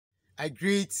I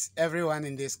greet everyone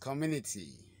in this community.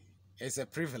 It's a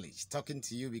privilege talking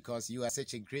to you because you are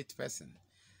such a great person.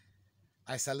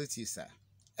 I salute you, sir.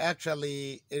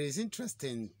 Actually, it is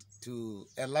interesting to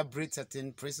elaborate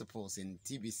certain principles in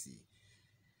TBC.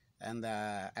 And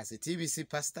as a TBC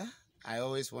pastor, I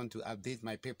always want to update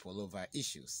my people over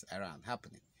issues around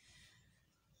happening.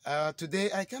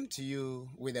 Today, I come to you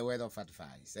with a word of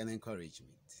advice and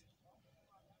encouragement.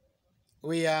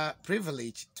 We are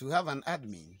privileged to have an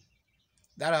admin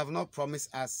that have not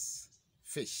promised us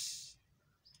fish,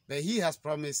 but he has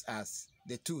promised us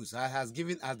the tools. He has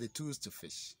given us the tools to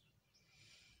fish.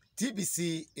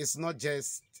 TBC is not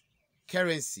just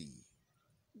currency,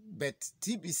 but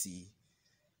TBC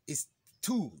is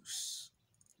tools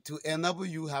to enable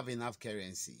you have enough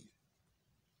currency.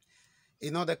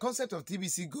 You know, the concept of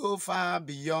TBC go far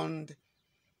beyond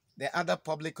the other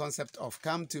public concept of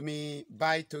come to me,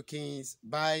 buy tokens,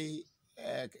 buy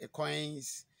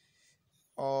coins,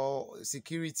 or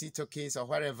security tokens or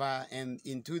whatever, and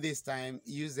in 2 days' time,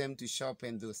 use them to shop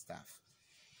and do stuff.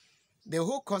 The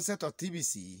whole concept of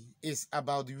TBC is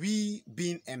about we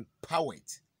being empowered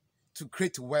to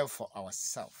create wealth for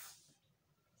ourselves.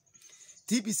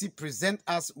 TBC presents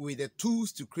us with the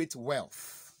tools to create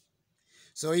wealth.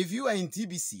 So if you are in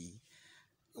TBC,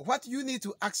 what you need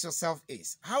to ask yourself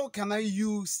is, how can I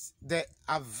use the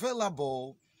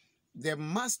available the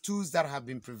mass tools that have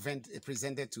been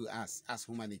presented to us as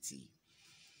humanity?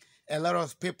 A lot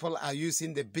of people are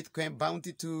using the Bitcoin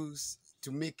bounty tools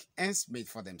to make ends meet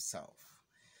for themselves.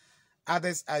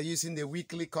 Others are using the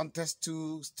weekly contest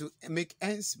tools to make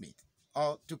ends meet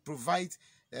or to provide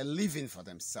a living for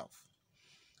themselves.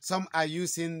 Some are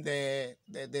using the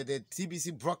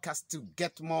TBC broadcast to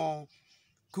get more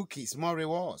cookies, more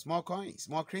rewards, more coins,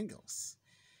 more kringles.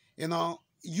 You know,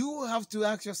 you have to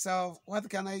ask yourself, what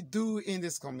can I do in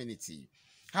this community?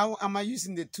 How am I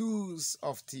using the tools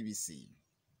of TBC?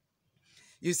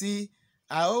 You see,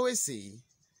 I always say,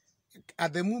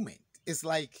 at the moment, it's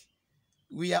like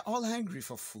we are all hungry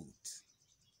for food.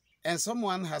 And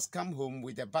someone has come home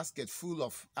with a basket full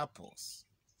of apples.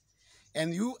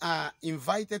 And you are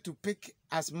invited to pick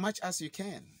as much as you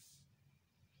can.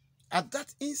 At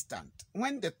that instant,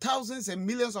 when the thousands and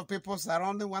millions of people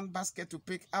surrounding one basket to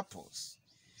pick apples,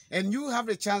 and you have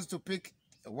the chance to pick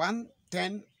 1,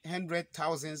 10, 100,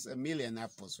 thousands, a million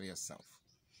apples for yourself,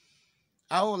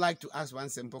 I would like to ask one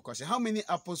simple question. How many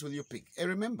apples will you pick? And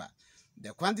remember,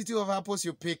 the quantity of apples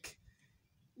you pick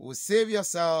will save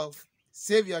yourself,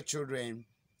 save your children,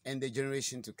 and the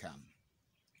generation to come.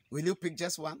 Will you pick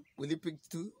just one? Will you pick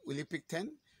 2? Will you pick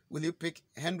 10? Will you pick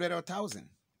 100 or 1,000?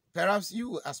 Perhaps you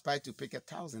will aspire to pick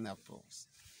 1,000 apples.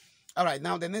 All right,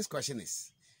 now the next question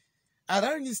is, at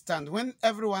that instant, when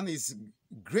everyone is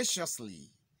graciously,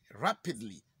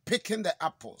 rapidly picking the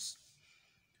apples,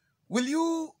 will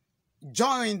you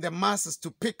join the masses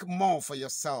to pick more for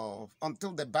yourself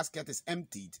until the basket is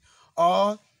emptied?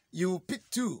 Or you pick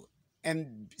 2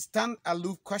 and stand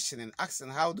aloof questioning, asking,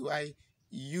 how do I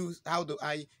use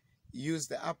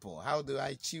the apple? How do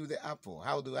I chew the apple?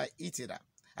 How do I eat it up?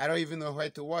 I don't even know where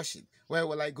to wash it. Where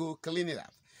will I go clean it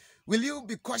up? Will you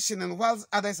be questioning whilst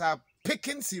others are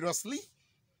picking seriously?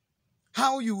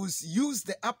 How you will use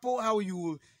the apple, how you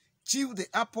will chew the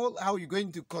apple, how you're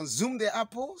going to consume the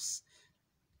apples?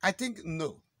 I think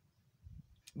no.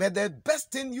 But the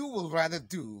best thing you will rather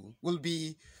do will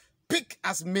be pick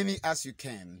as many as you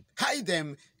can. Hide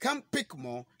them, come pick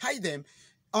more, hide them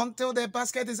until the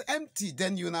basket is empty.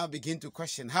 Then you now begin to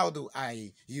question, how do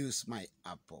I use my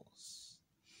apples?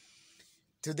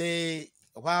 Today,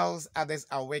 whilst others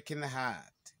are working hard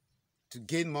to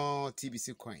gain more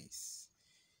TBC coins,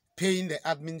 paying the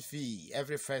admin fee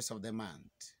every first of the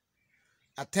month,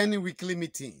 attending weekly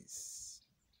meetings,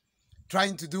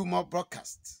 trying to do more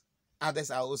broadcasts, others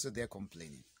are also there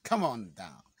complaining. Come on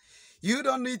down. You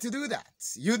don't need to do that.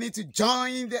 You need to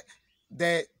join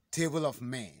the table of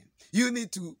men. You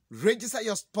need to register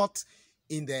your spot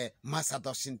in the mass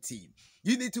adoption team.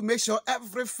 You need to make sure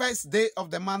every first day of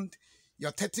the month, your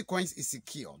 30 coins is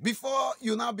secure. Before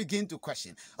you now begin to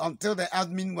question, until the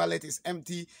admin wallet is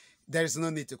empty, there is no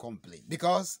need to complain.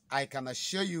 Because I can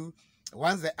assure you,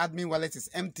 once the admin wallet is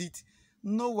emptied,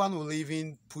 no one will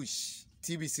even push.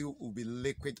 TBC will be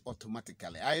liquid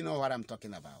automatically. I know what I'm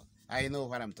talking about. I know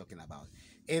what I'm talking about.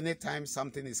 Anytime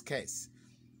something is scarce,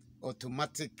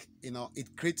 automatic,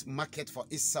 it creates market for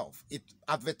itself. It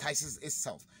advertises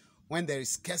itself. When there is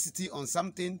scarcity on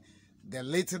something, the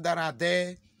little that are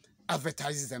there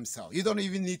advertises themselves. You don't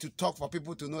even need to talk for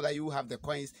people to know that you have the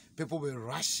coins. People will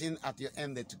rushing at your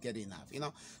end to get enough,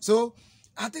 So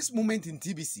at this moment in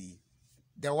TBC,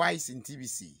 the wise in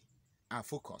TBC, are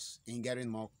focused in getting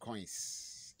more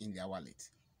coins in their wallet.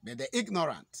 But the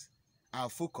ignorant are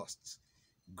focused,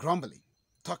 grumbling,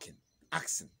 talking,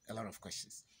 asking a lot of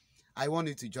questions. I want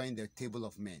you to join the table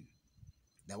of men,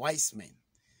 the wise men,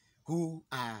 who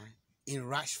are in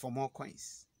rush for more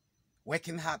coins,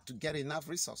 working hard to get enough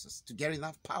resources, to get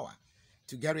enough power,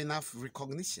 to get enough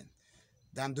recognition,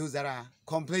 than those that are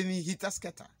complaining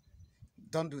hitter-scatter.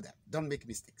 Don't do that. Don't make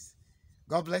mistakes.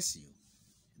 God bless you.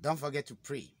 Don't forget to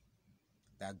pray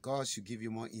that God should give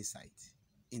you more insight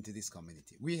into this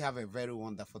community. We have a very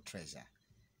wonderful treasure,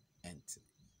 and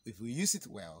if we use it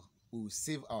well, we will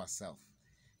save ourselves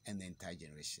and the entire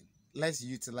generation. Let's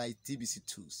utilize TBC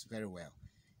tools very well.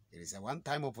 It is a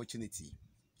one-time opportunity,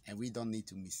 and we don't need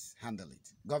to mishandle it.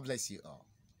 God bless you all.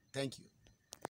 Thank you.